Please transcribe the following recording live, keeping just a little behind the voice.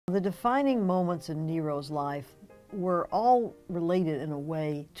The defining moments in Nero's life were all related in a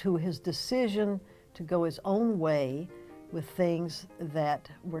way to his decision to go his own way with things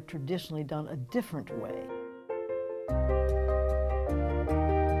that were traditionally done a different way.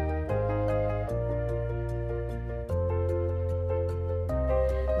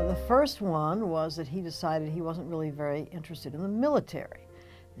 The first one was that he decided he wasn't really very interested in the military.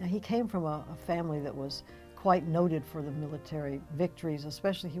 Now, he came from a family that was quite noted for the military victories,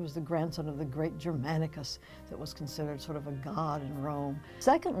 especially he was the grandson of the great Germanicus that was considered sort of a god in Rome.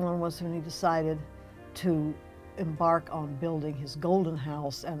 Second one was when he decided to embark on building his golden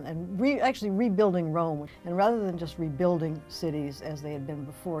house and actually rebuilding Rome. And rather than just rebuilding cities as they had been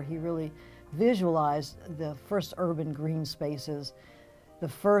before, he really visualized the first urban green spaces, the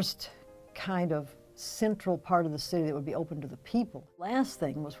first kind of central part of the city that would be open to the people. Last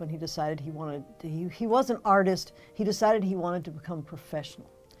thing was when he decided he wanted to, he was an artist, he decided he wanted to become professional.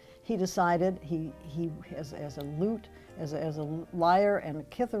 He decided as a lute, as a lyre and a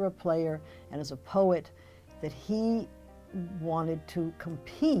kithara player, and as a poet, that he wanted to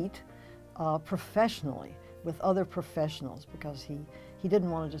compete professionally with other professionals, because he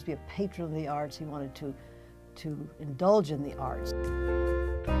didn't want to just be a patron of the arts, he wanted to indulge in the arts.